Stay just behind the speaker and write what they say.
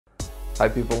Hi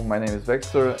people, my name is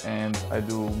Vector and I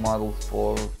do models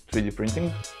for 3D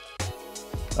printing.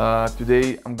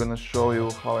 Today I'm gonna show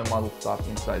you how I model stuff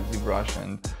inside Zbrush,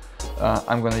 and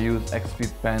I'm gonna use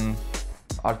XP Pen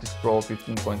Artist Pro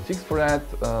 15.6 for that.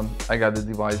 I got the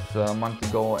device a month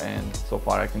ago and so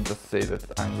far I can just say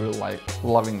that I'm really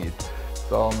loving it.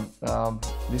 So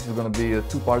this is gonna be a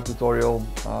two-part tutorial.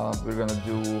 We're gonna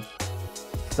do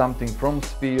something from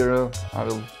Sphere. I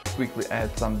will quickly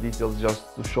add some details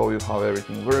just to show you how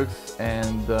everything works,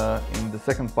 and in the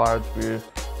second part we're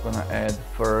gonna add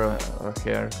fur,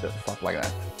 hair, stuff like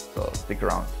that, so stick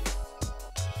around.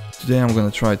 Today I'm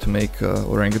gonna try to make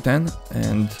orangutan,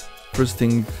 and first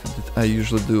thing that I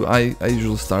usually do, I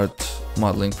usually start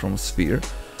modeling from Sphere,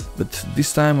 but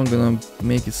this time I'm gonna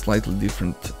make it slightly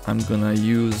different. I'm gonna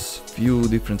use few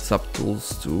different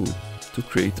subtools to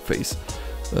create a face.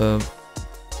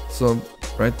 So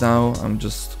right now I'm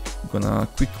just gonna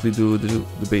quickly do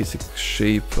the basic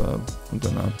shape. I'm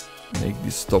gonna make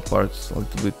this top part a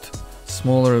little bit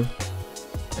smaller,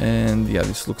 and yeah,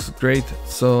 this looks great.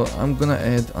 So I'm gonna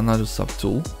add another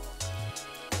subtool,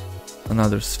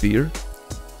 another sphere,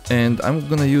 and I'm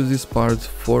gonna use this part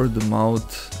for the mouth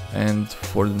and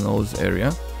for the nose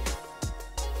area.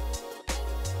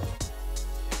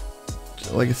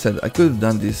 Like I said, I could have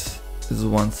done this as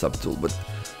one subtool, but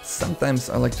sometimes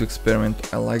I like to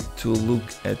experiment. I like to look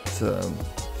at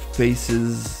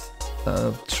faces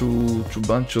through a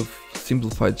bunch of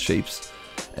simplified shapes.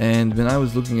 And when I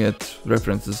was looking at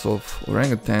references of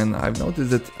orangutan, I've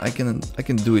noticed that I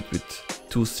can do it with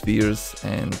two spheres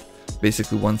and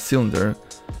basically one cylinder,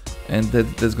 and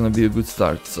that's gonna be a good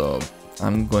start. So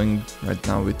I'm going right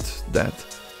now with that.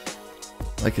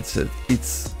 Like I said,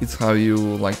 it's how you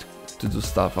like to do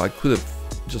stuff. I could have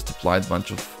just applied a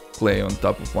bunch of clay on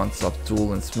top of one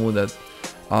subtool and smooth that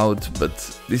out, but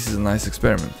this is a nice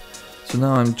experiment. So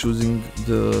now I'm choosing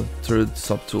the third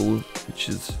subtool, which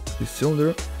is this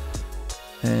cylinder,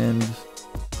 and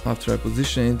after I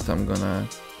position it, I'm gonna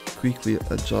quickly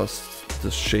adjust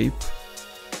the shape.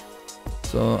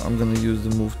 So I'm gonna use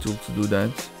the move tool to do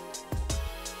that.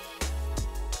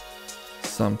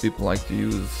 Some people like to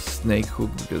use snake hook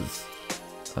because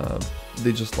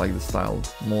they just like the style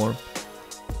more.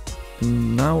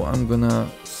 Now I'm gonna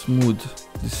smooth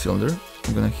this cylinder.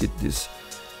 I'm gonna hit this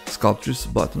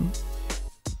sculptress button,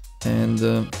 and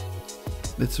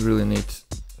that's a really neat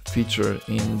feature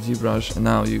in Zbrush. And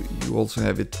now you also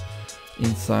have it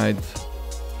inside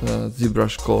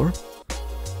Zbrush core,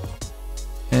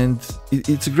 and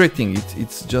it's a great thing.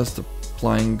 It's just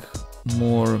applying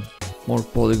more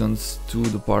polygons to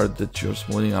the part that you're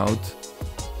smoothing out,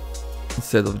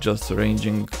 instead of just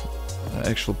arranging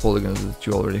actual polygons that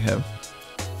you already have.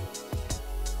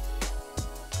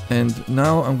 And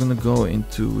now I'm gonna go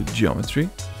into geometry,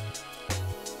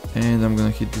 and I'm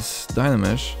gonna hit this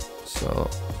Dynamesh. So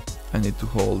I need to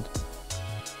hold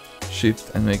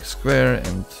shift and make square,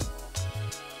 and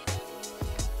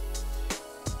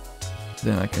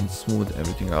then I can smooth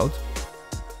everything out.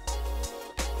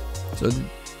 So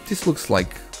this looks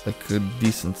like a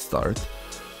decent start.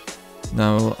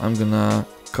 Now I'm gonna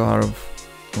carve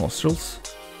nostrils.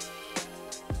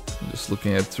 Just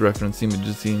looking at reference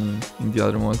images in the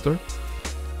other monitor.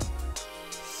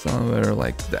 Somewhere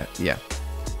like that, yeah.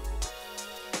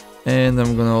 And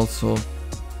I'm gonna also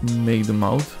make the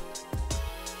mouth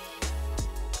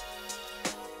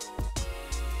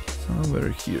somewhere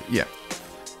here, yeah,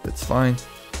 that's fine.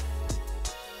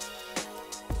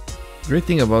 Great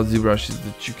thing about Zbrush is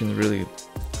that you can really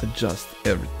adjust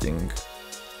everything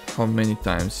how many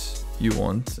times you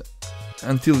want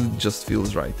until it just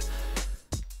feels right.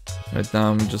 Right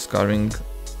now I'm just carving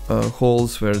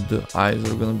holes where the eyes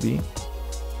are gonna be,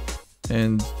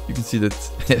 and you can see that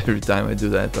every time I do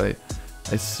that I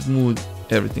smooth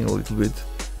everything a little bit.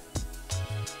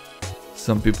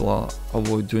 Some people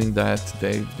avoid doing that.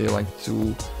 They like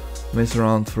to mess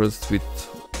around first with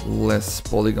less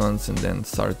polygons and then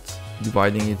start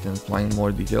dividing it and applying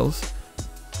more details.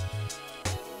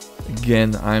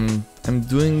 Again, I'm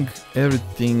doing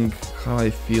everything how I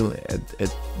feel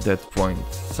at that point.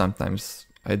 Sometimes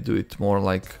I do it more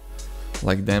like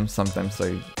them. Sometimes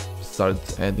I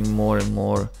start adding more and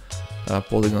more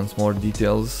polygons, more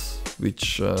details,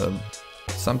 which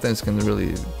sometimes can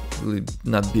really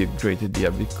not be a great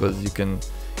idea, because you can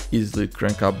easily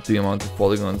crank up the amount of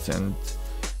polygons and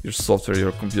your software,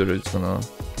 your computer is gonna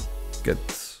get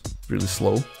really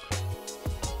slow.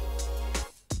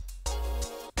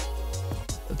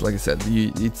 But like I said,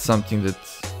 it's something that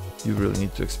you really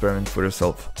need to experiment for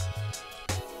yourself.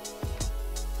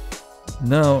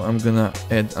 Now I'm gonna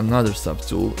add another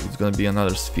subtool. It's gonna be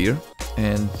another sphere,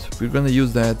 and we're gonna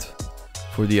use that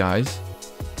for the eyes.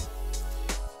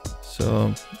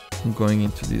 So I'm going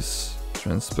into this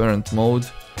transparent mode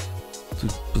to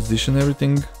position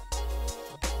everything.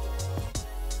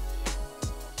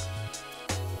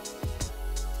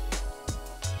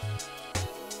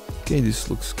 Okay, this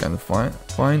looks kind of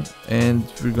fine, and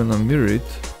we're gonna mirror it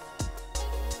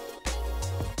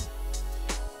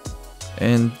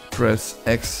and press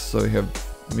X so we have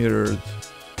mirrored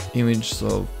image,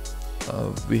 so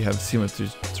we have symmetry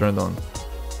turned on.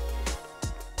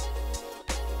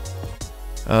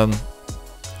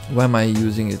 Why am I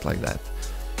using it like that?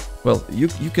 Well, you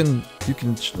can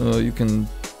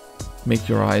make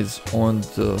your eyes on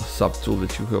the subtool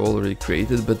that you have already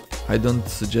created, but I don't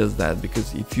suggest that,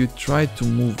 because if you try to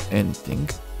move anything,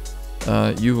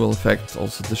 you will affect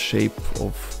also the shape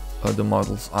of the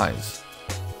model's eyes.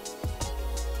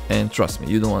 And trust me,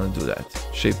 you don't want to do that.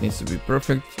 Shape needs to be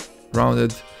perfect,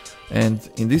 rounded, and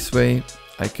in this way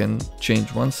I can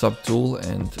change one subtool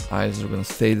and eyes are gonna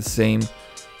stay the same,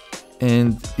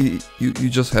 and you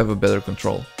just have a better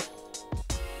control.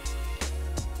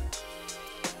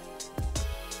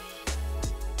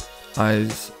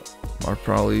 Eyes are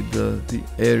probably the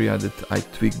area that I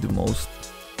tweak the most.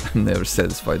 I'm never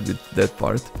satisfied with that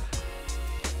part.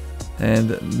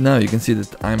 And now you can see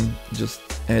that I'm just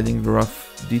adding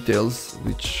rough details,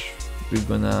 which we're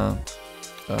gonna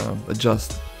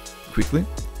adjust quickly.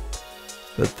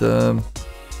 But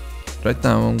right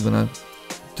now I'm gonna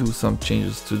do some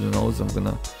changes to the nose. I'm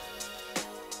gonna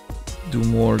do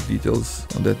more details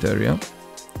on that area.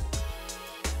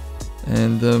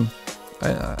 And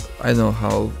I know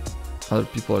how other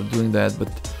people are doing that,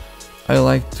 but I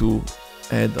like to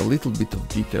add a little bit of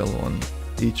detail on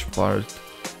each part,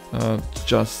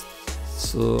 just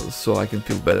so I can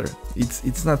feel better.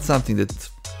 It's not something that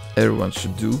everyone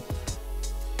should do,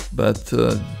 but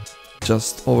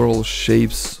just overall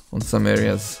shapes on some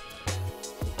areas,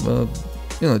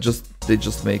 you know, they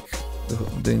just make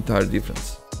the entire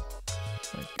difference.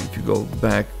 Like if you go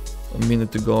back a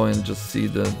minute ago and just see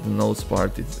the nose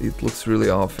part, it looks really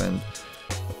off, and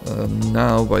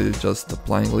now by just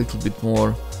applying a little bit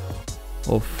more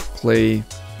of clay,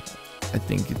 I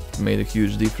think it made a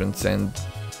huge difference. And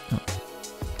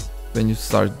when you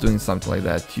start doing something like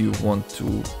that, you want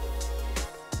to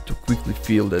quickly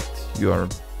feel that you are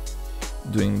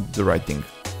doing the right thing.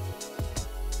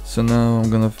 So now I'm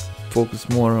gonna focus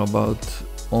more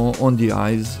on the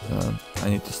eyes. I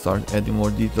need to start adding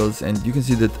more details, and you can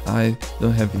see that I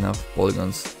don't have enough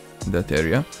polygons in that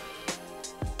area,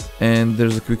 and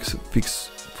there's a quick fix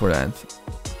for that.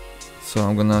 So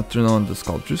I'm gonna turn on the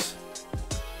sculptures,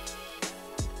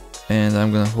 and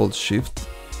I'm gonna hold shift,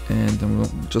 and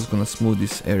I'm just gonna smooth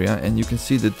this area, and you can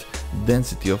see that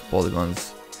density of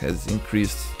polygons has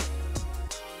increased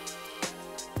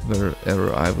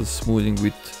wherever I was smoothing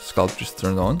with sculptures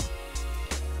turned on.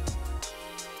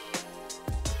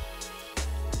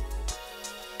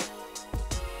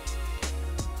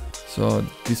 So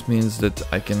this means that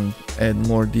I can add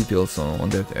more details on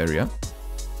that area.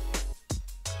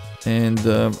 And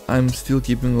I'm still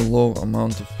keeping a low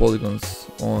amount of polygons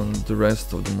on the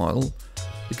rest of the model,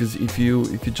 because if you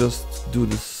just do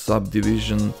the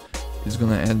subdivision, it's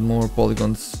gonna add more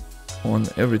polygons on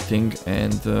everything,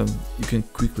 and you can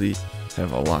quickly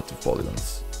have a lot of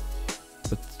polygons.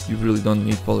 But you really don't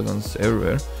need polygons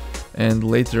everywhere, and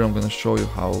later I'm gonna show you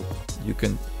how you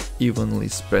can evenly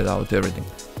spread out everything.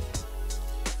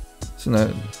 So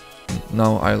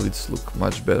now eyelids look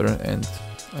much better, and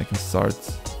I can start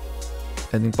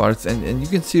adding parts, and you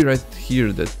can see right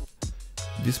here that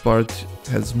this part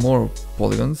has more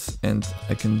polygons, and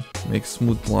I can make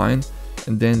smooth line,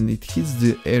 and then it hits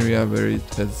the area where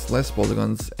it has less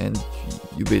polygons, and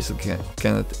you basically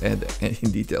cannot add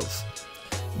any details.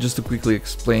 Just to quickly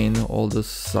explain all the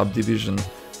subdivision.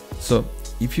 So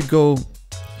if you go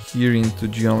here into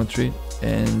geometry,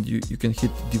 and you can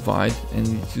hit divide, and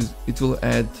it will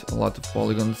add a lot of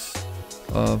polygons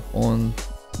on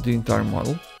the entire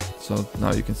model. So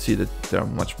now you can see that there are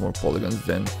much more polygons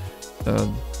than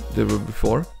there were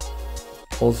before.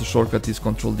 Also, shortcut is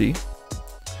Ctrl D,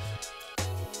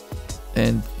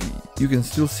 and you can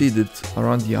still see that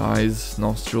around the eyes,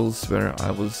 nostrils, where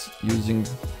I was using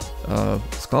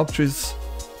sculptures,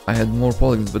 I had more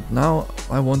polygons, but now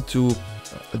I want to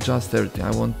adjust everything.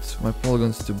 I want my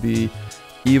polygons to be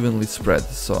evenly spread,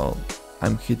 so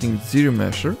I'm hitting zero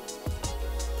measure,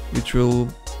 which will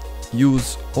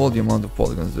use all the amount of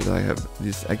polygons that I have,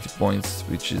 these active points,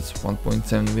 which is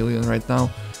 1.7 million right now,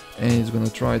 and it's gonna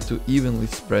try to evenly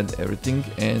spread everything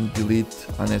and delete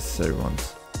unnecessary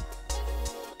ones.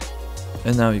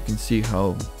 And now you can see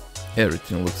how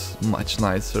everything looks much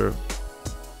nicer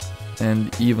and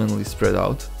evenly spread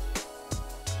out.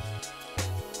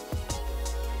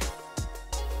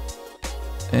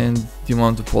 And the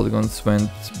amount of polygons went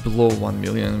below 1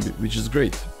 million, which is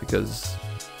great, because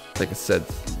like I said,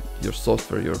 your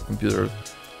software, your computer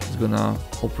is gonna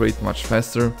operate much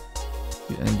faster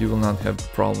and you will not have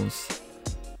problems.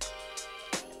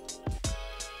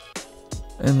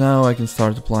 And now I can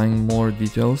start applying more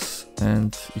details,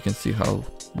 and you can see how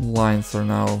lines are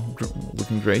now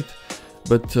looking great.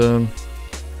 But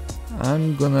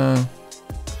I'm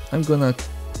gonna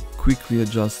quickly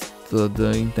adjust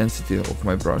the intensity of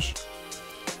my brush,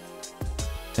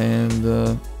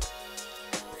 and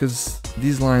because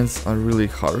these lines are really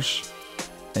harsh,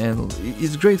 and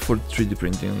it's great for 3D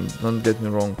printing, don't get me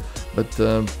wrong, but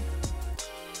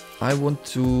I want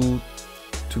to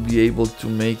be able to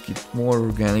make it more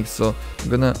organic, so I'm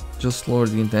gonna just lower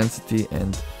the intensity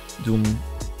and do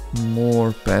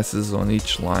more passes on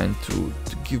each line to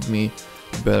give me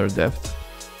better depth.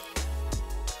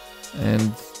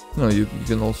 And you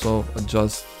can also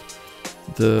adjust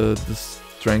the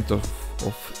strength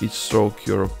of each stroke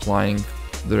you're applying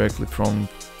directly from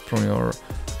your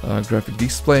graphic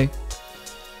display.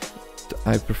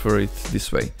 I prefer it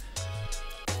this way.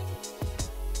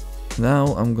 Now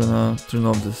I'm gonna turn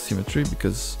off the symmetry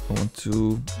because I want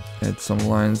to add some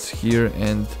lines here,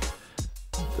 and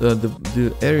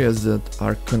the areas that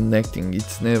are connecting,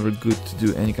 it's never good to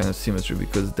do any kind of symmetry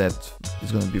because that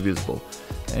is gonna be visible.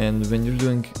 And when you're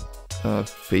doing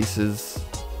faces,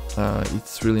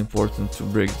 it's really important to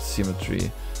break the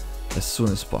symmetry as soon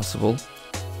as possible.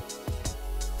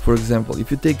 For example, if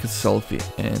you take a selfie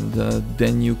and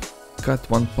then you cut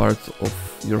one part of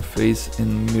your face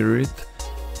and mirror it,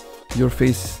 your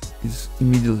face is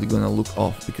immediately gonna look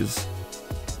off, because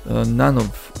none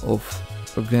of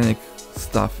organic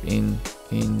stuff in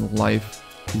life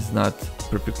is not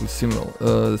perfectly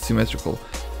symmetrical.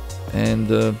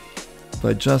 And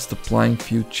by just applying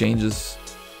few changes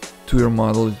to your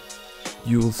model,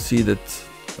 you will see that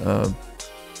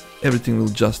everything will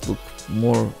just look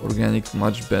more organic,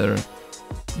 much better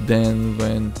than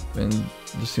when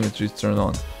the symmetry is turned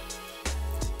on.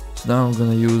 So now I'm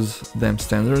gonna use them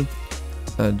standard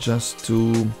just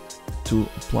to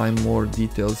apply more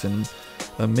details and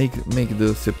make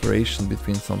the separation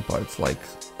between some parts, like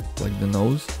the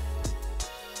nose.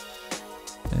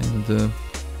 And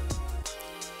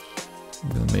I'm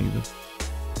gonna make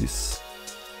this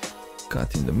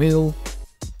cut in the middle.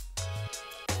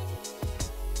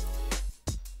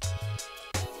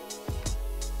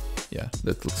 Yeah,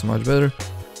 that looks much better.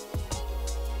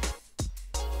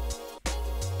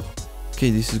 Okay,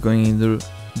 this is going in the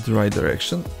right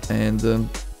direction, and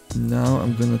now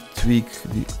I'm gonna tweak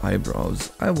the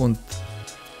eyebrows. I want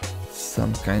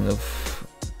some kind of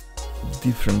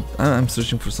different, I'm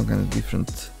searching for some kind of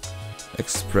different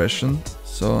expression,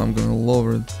 so I'm gonna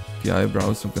lower the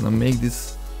eyebrows. I'm gonna make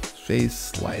this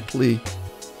face slightly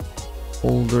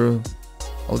older,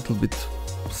 a little bit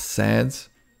sad,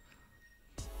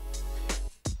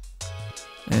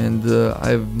 and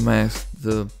I've masked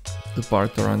the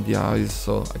part around the eyes,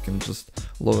 so I can just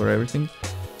lower everything.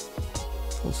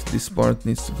 Also, this part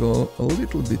needs to go a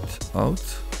little bit out.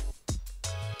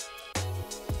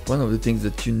 One of the things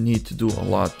that you need to do a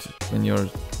lot when you're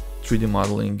 3D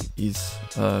modeling is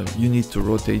you need to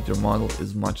rotate your model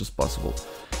as much as possible.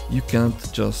 You can't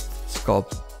just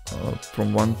sculpt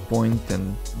from one point,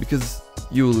 and because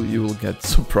you will get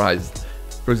surprised.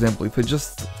 For example, if I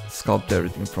just sculpt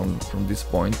everything from this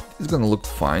point, it's gonna look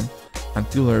fine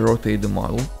until I rotate the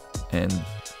model, and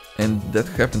that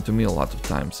happened to me a lot of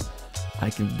times. I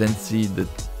can then see that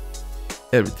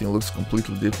everything looks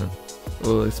completely different,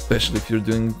 especially if you're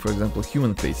doing, for example,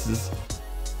 human faces.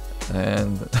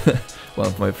 And one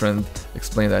of my friends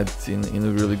explained that in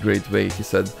a really great way. He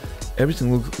said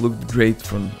everything looked great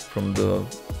from the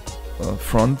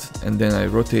front, and then I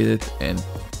rotated and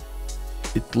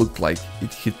it looked like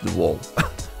it hit the wall.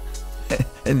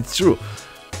 And it's true.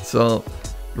 So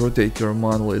rotate your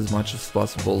model as much as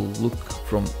possible, look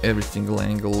from every single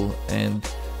angle, and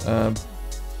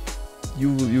you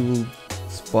will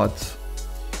spot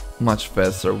much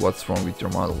faster what's wrong with your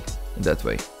model in that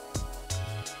way.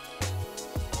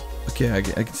 Okay, I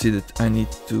can see that I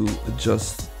need to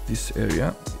adjust this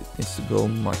area. It needs to go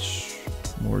much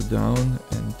more down,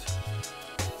 and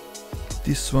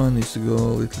this one needs to go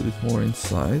a little bit more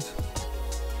inside.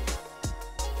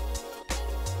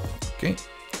 Okay.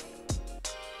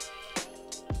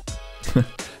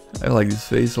 I like this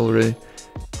face already.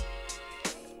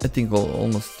 I think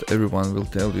almost everyone will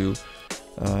tell you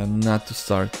not to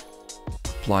start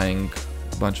applying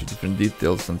a bunch of different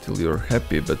details until you're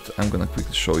happy, but I'm gonna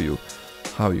quickly show you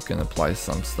how you can apply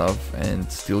some stuff and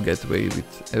still get away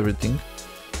with everything.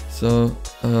 So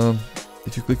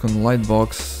if you click on light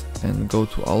box and go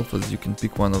to alphas, you can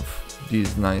pick one of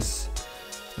these nice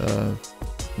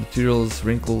materials,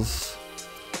 wrinkles,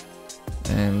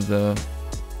 and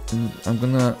I'm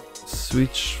gonna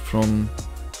switch from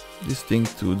this thing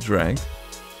to drag.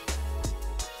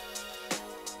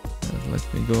 And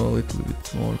let me go a little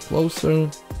bit more closer,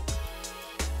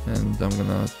 and I'm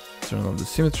gonna turn off the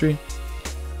symmetry.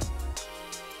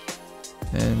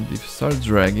 And if you start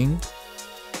dragging,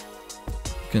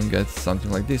 you can get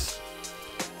something like this.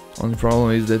 Only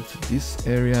problem is that this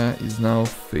area is now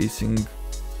facing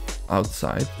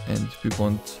outside, and we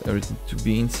want everything to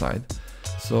be inside.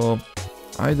 So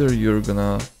either you're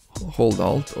gonna hold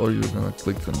Alt or you're gonna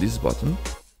click on this button,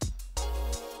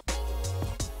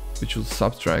 which will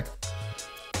subtract.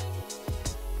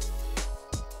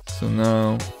 So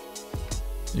now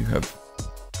you have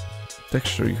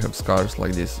texture, you have scars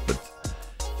like this, but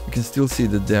you can still see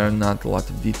that there are not a lot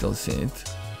of details in it.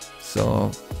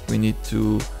 So we need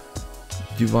to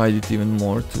divide it even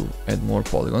more to add more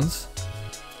polygons.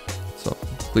 So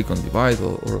click on divide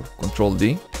or Control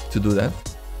D to do that.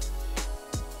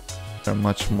 There are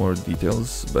much more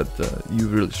details, but you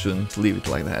really shouldn't leave it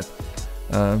like that.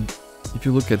 If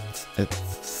you look at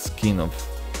skin of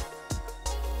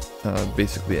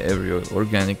basically every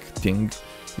organic thing,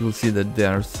 you will see that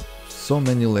there are so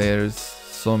many layers,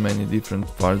 so many different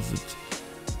parts that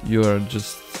you are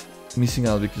just missing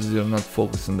out because you're not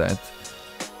focused on that.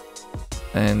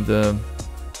 And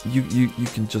you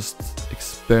can just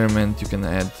experiment. You can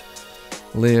add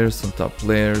layers on top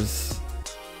layers,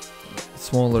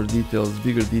 smaller details,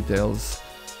 bigger details,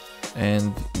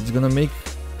 and it's gonna make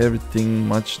everything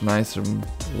much nicer,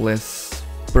 less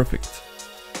perfect.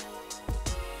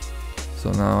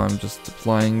 So now I'm just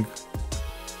applying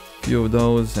a few of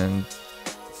those and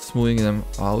smoothing them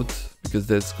out, because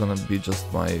that's gonna be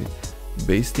just my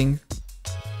basting.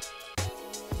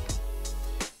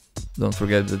 Don't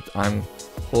forget that I'm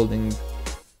holding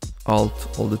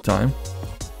Alt all the time.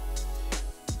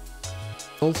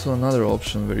 Also another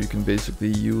option where you can basically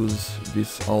use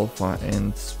this alpha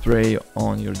and spray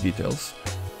on your details.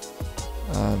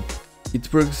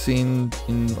 It works in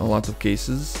a lot of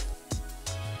cases,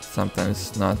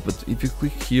 sometimes not, but if you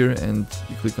click here and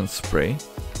you click on spray,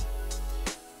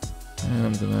 and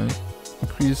I'm gonna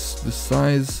increase the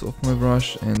size of my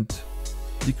brush and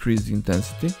decrease the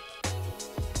intensity,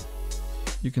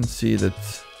 you can see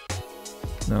that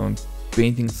now I'm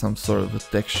painting some sort of a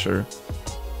texture,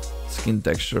 skin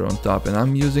texture on top, and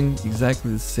I'm using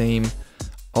exactly the same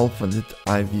alpha that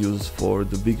I've used for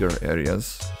the bigger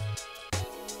areas,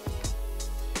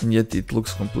 and yet it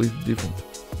looks completely different.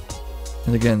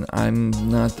 And again, I'm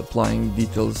not applying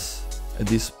details at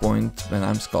this point when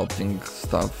I'm sculpting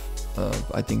stuff.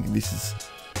 I think this is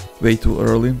way too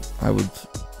early. I would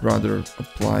rather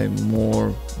apply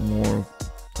more.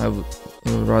 I would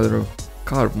rather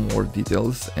carve more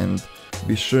details and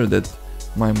be sure that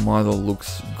my model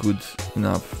looks good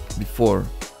enough before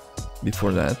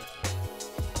that.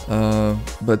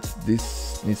 But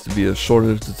this needs to be a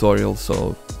shorter tutorial,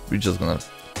 so we're just gonna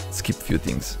skip a few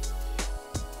things.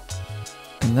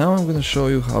 And now I'm gonna show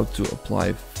you how to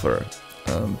apply fur.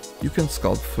 You can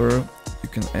sculpt fur, you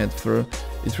can add fur.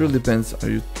 It really depends, are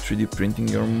you 3D printing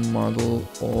your model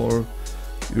or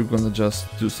you're gonna just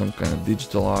do some kind of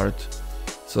digital art.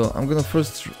 So I'm gonna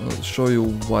first show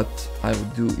you what I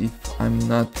would do if I'm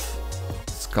not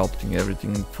sculpting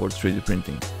everything for 3D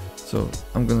printing. So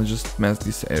I'm gonna just mask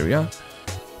this area,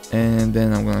 and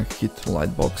then I'm gonna hit the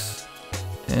light box,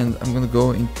 and I'm gonna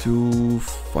go into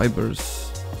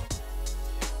fibers,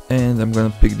 and I'm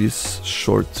gonna pick this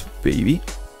short baby,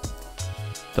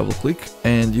 double click,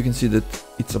 and you can see that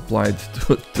it's applied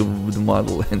to the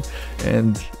model,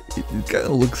 and it kind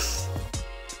of looks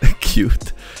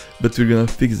cute. But we're gonna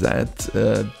fix that,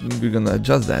 we're gonna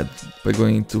adjust that by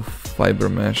going into Fiber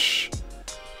Mesh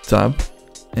tab,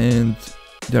 and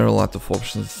there are a lot of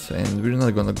options and we're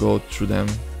not gonna go through them.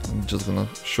 I'm just gonna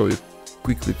show you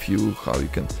quickly how you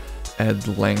can add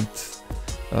length,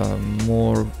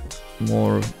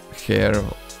 more hair,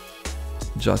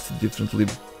 adjust it differently.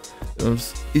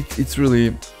 It's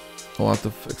really a lot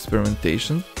of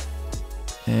experimentation,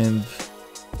 and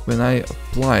when I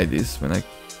apply this, when I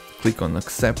click on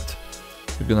accept,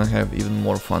 you're gonna have even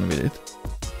more fun with it.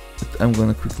 But I'm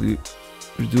gonna quickly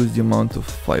reduce the amount of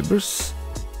fibers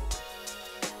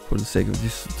for the sake of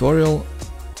this tutorial,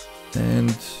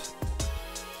 and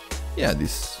yeah,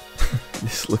 this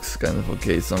this looks kind of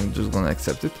okay, so I'm just gonna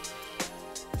accept it.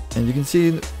 And you can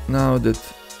see now that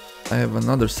I have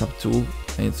another subtool,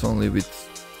 and it's only with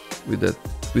with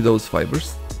those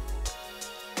fibers.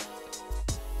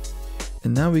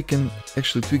 And now we can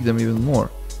actually tweak them even more.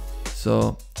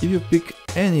 So if you pick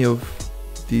any of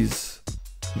these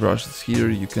brushes here,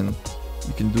 you can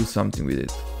do something with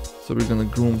it. So we're gonna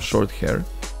groom short hair.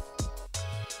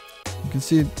 You can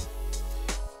see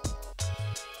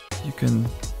you can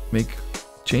make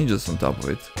changes on top of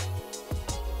it.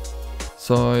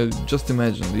 So just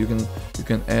imagine you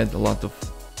can add a lot of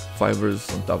fibers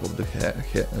on top of the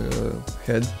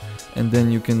head, and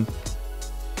then you can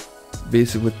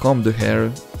basically comb the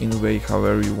hair in a way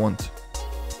however you want.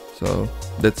 So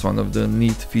that's one of the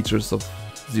neat features of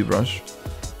Zbrush.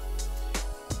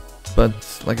 But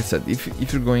like I said,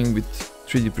 if you're going with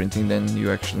 3D printing, then you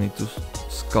actually need to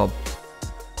sculpt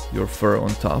your fur on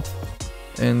top.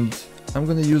 And I'm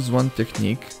gonna use one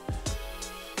technique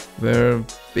where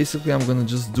basically I'm gonna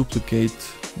just duplicate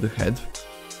the head,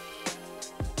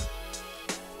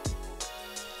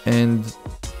 and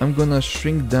I'm gonna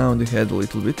shrink down the head a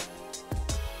little bit.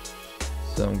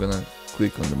 So I'm gonna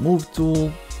click on the move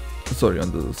tool,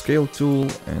 on the scale tool,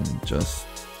 and just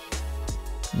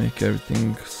make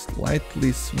everything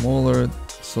slightly smaller,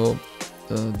 so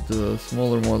the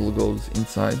smaller model goes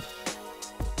inside.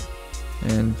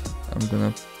 And I'm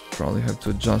gonna probably have to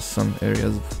adjust some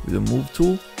areas with the move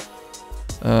tool,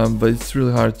 but it's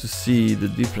really hard to see the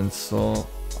difference, so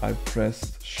I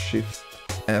pressed Shift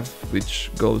F,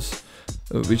 which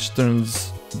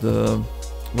turns the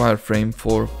wireframe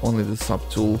for only the sub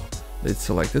tool that's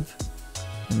selected.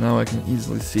 And now I can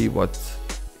easily see what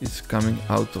is coming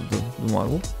out of the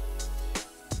model.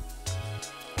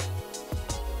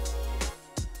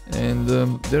 And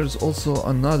there's also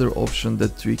another option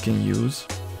that we can use.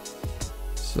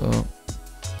 So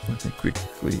let me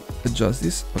quickly adjust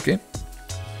this. Okay,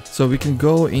 so we can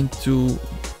go into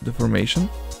the formation,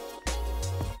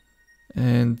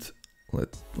 and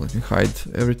let me hide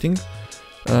everything.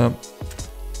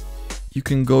 You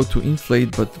can go to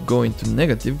inflate, but go into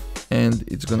negative, and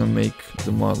it's gonna make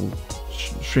the model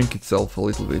shrink itself a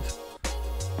little bit.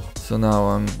 So now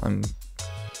I'm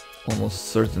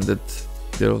almost certain that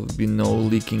there will be no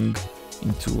leaking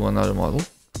into another model.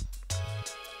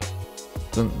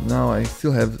 So now I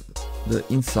still have the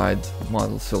inside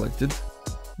model selected,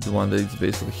 the one that is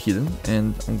basically hidden,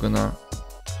 and I'm gonna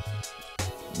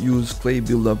use clay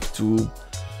buildup to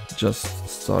just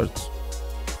start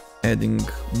adding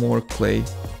more clay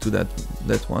to that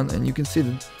one. And you can see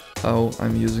how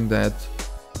I'm using that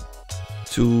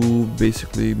to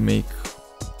basically make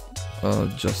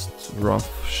just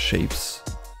rough shapes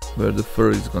where the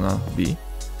fur is gonna be.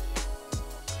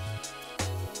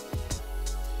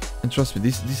 And trust me,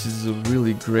 this is a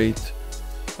really great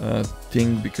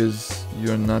thing, because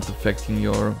you're not affecting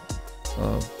your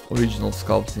original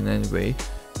sculpt in any way.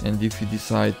 And if you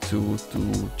decide to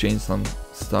change some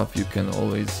stuff, you can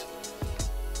always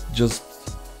just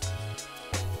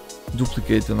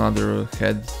duplicate another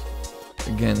head,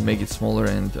 again make it smaller,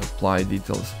 and apply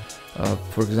details.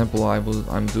 For example,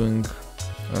 I'm doing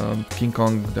King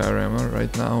Kong diorama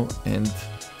right now, and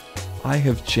I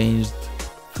have changed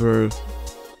fur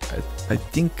I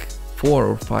think 4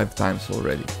 or 5 times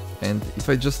already. And if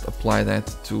I just apply that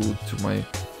to my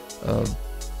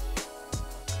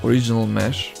original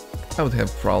mesh, I would have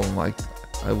a problem. Like,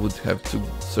 I would have to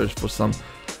search for some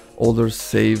older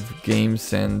save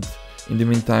games, and in the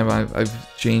meantime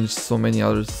I've changed so many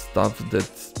other stuff that,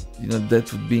 you know,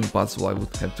 that would be impossible. I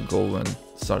would have to go and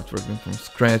start working from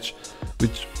scratch,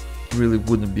 which really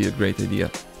wouldn't be a great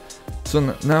idea. So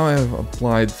now I have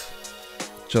applied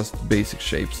just basic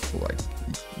shapes. Like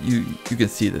you can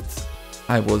see that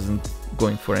I wasn't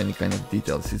going for any kind of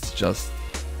details. It's just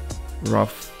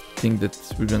rough thing that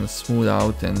we're gonna smooth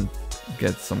out and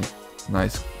get some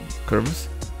nice curves.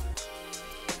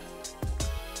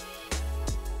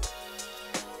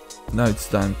 Now it's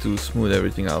time to smooth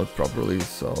everything out properly,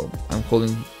 so I'm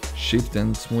holding shift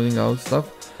and smoothing out stuff.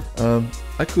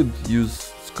 I could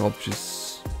use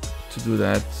sculptures to do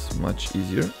that much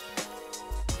easier,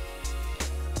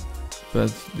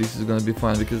 but this is gonna be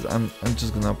fine because I'm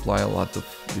just gonna apply a lot of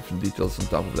different details on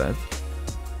top of that.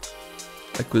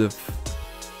 I could have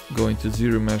go into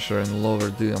zero measure and lower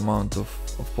the amount of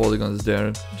polygons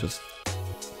there just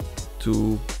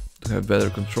to have better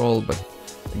control, but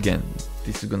again,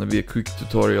 this is gonna be a quick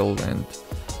tutorial and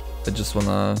I just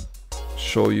wanna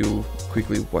show you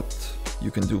quickly what you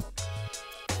can do.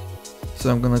 So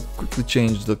I'm gonna quickly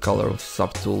change the color of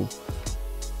subtool.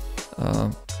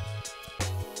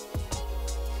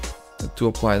 To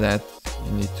apply that,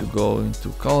 you need to go into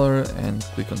color and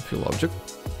click on fill object.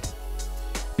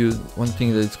 One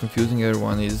thing that is confusing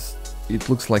everyone is it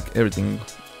looks like everything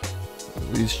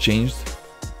is changed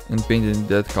and painted in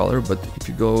that color, but if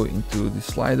you go into the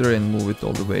slider and move it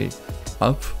all the way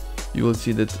up, you will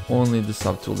see that only the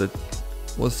subtool that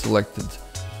was selected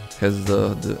has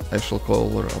the actual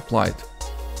color applied.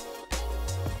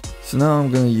 So now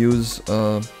I'm gonna use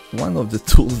one of the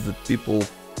tools that people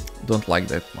don't like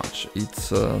that much.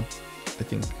 It's I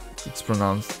think it's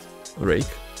pronounced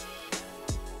rake,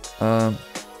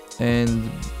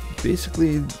 and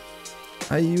basically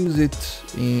I use it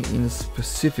in a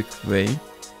specific way,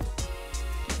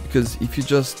 because if you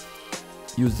just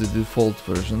use the default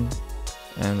version,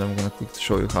 and I'm gonna quickly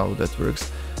show you how that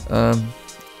works,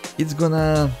 it's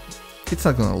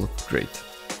not gonna look great.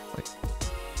 Like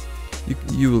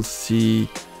you will see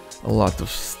a lot of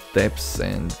steps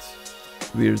and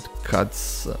weird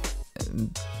cuts,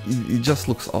 and it just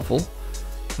looks awful.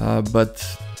 But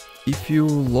if you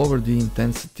lower the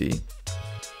intensity,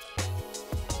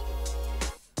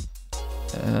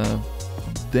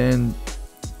 then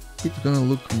it's gonna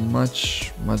look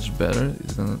much better.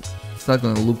 It's not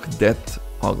gonna look that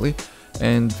ugly.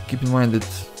 And keep in mind that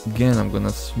again I'm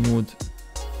gonna smooth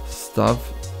stuff,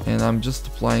 and I'm just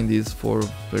applying these for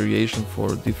variation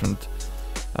for different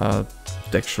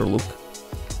texture look.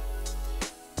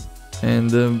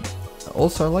 And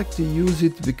also I like to use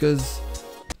it because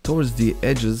towards the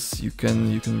edges you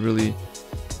can really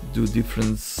do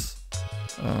different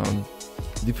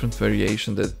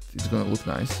variation that is gonna look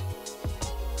nice.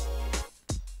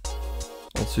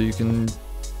 Also you can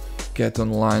get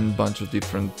online a bunch of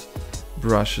different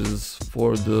brushes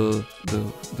for the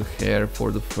hair,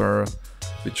 for the fur,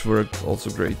 which work also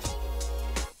great.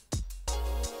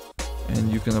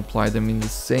 And you can apply them in the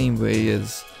same way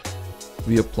as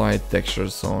we applied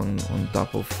textures on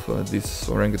top of this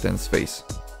orangutan's face.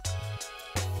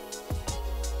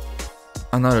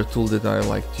 Another tool that I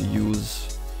like to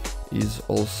use is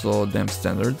also Damp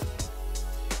Standard.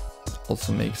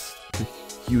 Also makes a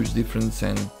huge difference,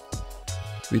 and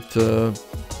with a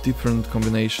different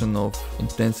combination of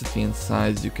intensity and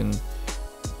size you can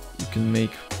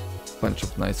make a bunch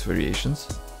of nice variations.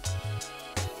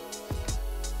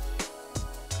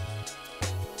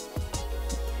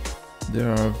 There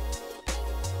are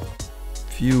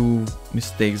few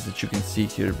mistakes that you can see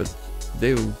here, but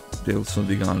they'll soon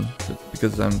be gone,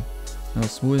 because I'm now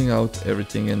smoothing out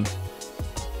everything, and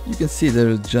you can see there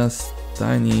are just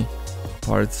tiny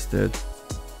parts that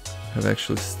have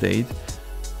actually stayed.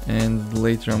 And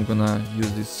later I'm gonna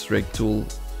use this rake tool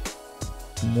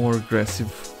more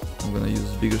aggressive. I'm gonna use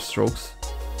bigger strokes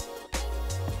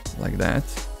like that,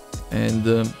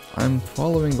 and I'm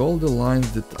following all the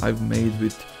lines that I've made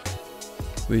with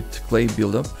clay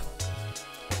buildup,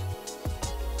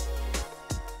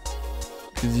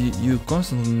 because you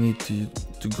constantly need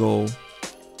to go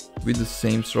with the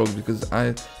same stroke, because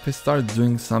if I start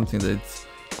doing something that's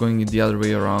going the other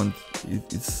way around,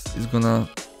 it's gonna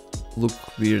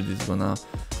look weird, it's gonna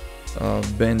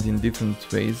bend in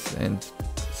different ways, and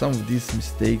some of these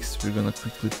mistakes we're gonna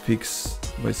quickly fix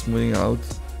by smoothing out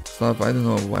stuff. I don't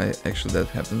know why actually that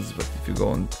happens, but if you go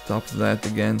on top of that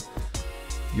again,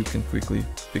 you can quickly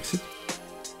fix it.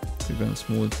 We're gonna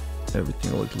smooth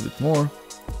everything a little bit more.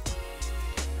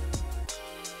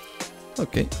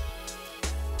 Okay.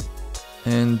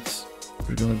 And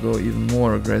we're gonna go even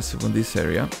more aggressive on this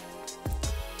area.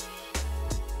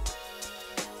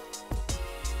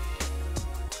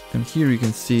 And here you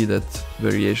can see that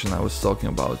variation I was talking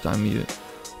about.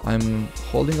 I'm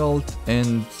holding Alt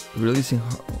and releasing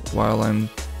while I'm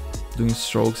doing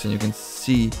strokes, and you can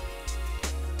see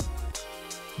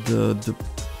the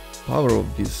power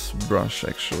of this brush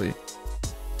actually.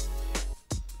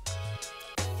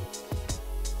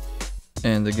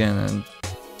 And again, and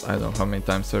I don't know how many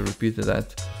times I've repeated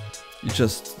that, you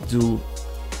just do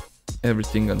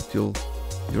everything until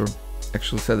you're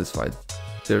actually satisfied.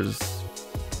 There's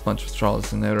a bunch of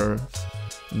trials and errors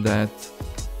in that.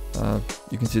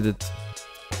 You can see that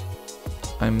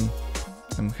I'm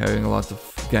having a lot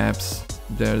of gaps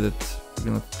there that we're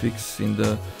gonna fix in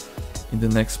the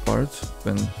next part,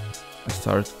 when I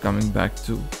start coming back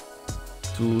to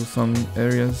some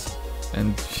areas.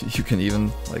 And you can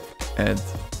even like add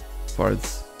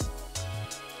parts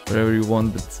wherever you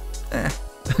want,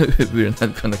 but we're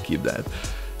not gonna keep that.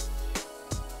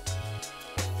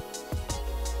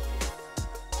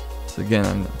 So again,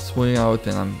 I'm smoothing out,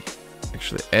 and I'm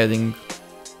actually adding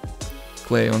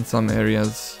clay on some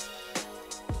areas,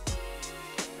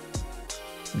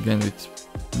 again with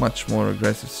much more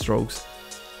aggressive strokes.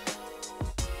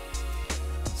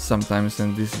 Sometimes,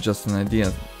 and this is just an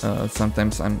idea,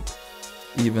 sometimes I'm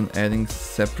even adding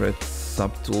separate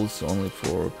subtools only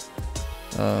for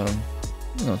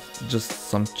you know, just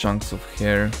some chunks of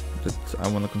hair that I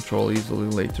want to control easily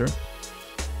later.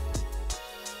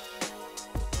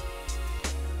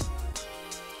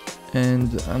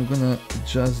 And I'm gonna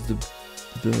adjust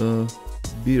the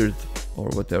beard, or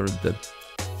whatever that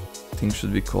thing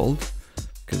should be called,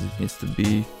 because it needs to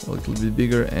be a little bit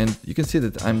bigger. And you can see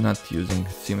that I'm not using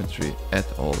symmetry at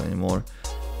all anymore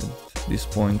at this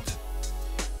point.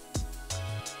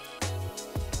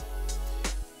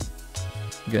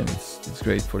 Again, it's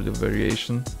great for the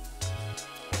variation.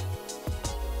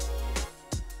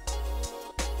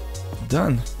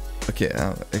 Done. Okay,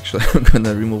 actually I'm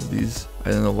gonna remove these.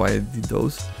 I don't know why I did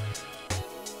those.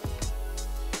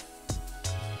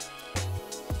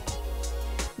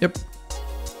 Yep,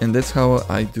 and that's how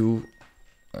I do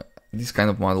these kind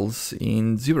of models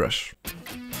in Zbrush.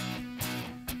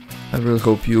 I really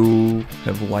hope you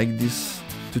have liked this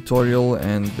tutorial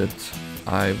and that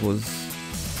I was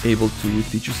able to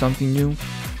teach you something new.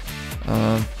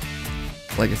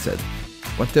 Like I said,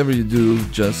 whatever you do,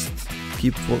 just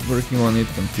keep working on it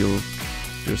until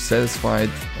you're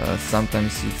satisfied.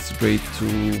 Sometimes it's great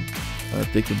to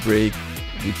take a break,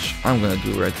 which I'm gonna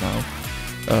do right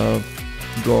now.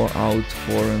 Go out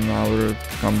for an hour,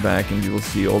 come back, and you will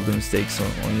see all the mistakes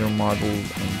on your model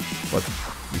and what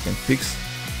you can fix.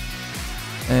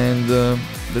 And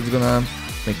that's gonna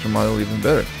make your model even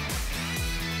better.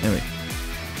 Anyway,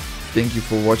 thank you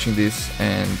for watching this,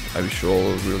 and I wish you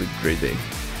all a really great day.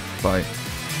 Bye.